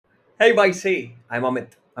Hey YC, I'm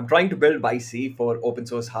Amit. I'm trying to build YC for open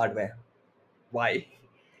source hardware. Why?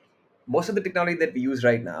 Most of the technology that we use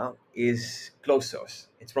right now is closed source.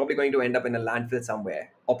 It's probably going to end up in a landfill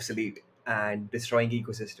somewhere, obsolete, and destroying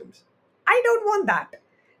ecosystems. I don't want that.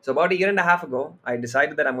 So, about a year and a half ago, I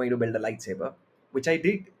decided that I'm going to build a lightsaber, which I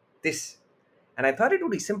did this. And I thought it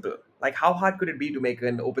would be simple. Like, how hard could it be to make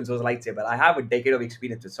an open source lightsaber? I have a decade of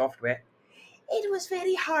experience with software. It was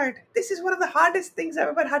very hard. This is one of the hardest things I've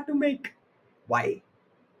ever had to make. Why?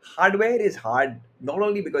 Hardware is hard not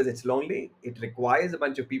only because it's lonely, it requires a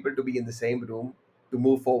bunch of people to be in the same room to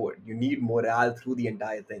move forward. You need morale through the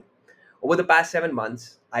entire thing. Over the past 7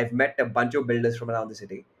 months, I've met a bunch of builders from around the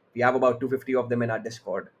city. We have about 250 of them in our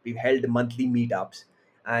Discord. We've held monthly meetups,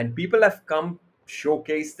 and people have come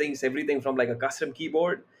showcase things, everything from like a custom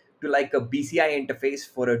keyboard to like a BCI interface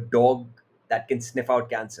for a dog that can sniff out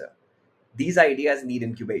cancer. These ideas need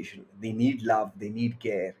incubation, they need love, they need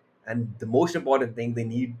care, and the most important thing, they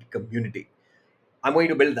need community. I'm going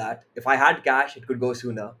to build that. If I had cash, it could go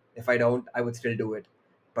sooner. If I don't, I would still do it.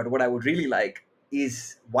 But what I would really like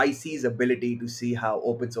is YC's ability to see how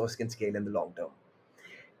open source can scale in the long term.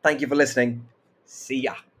 Thank you for listening. See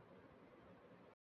ya.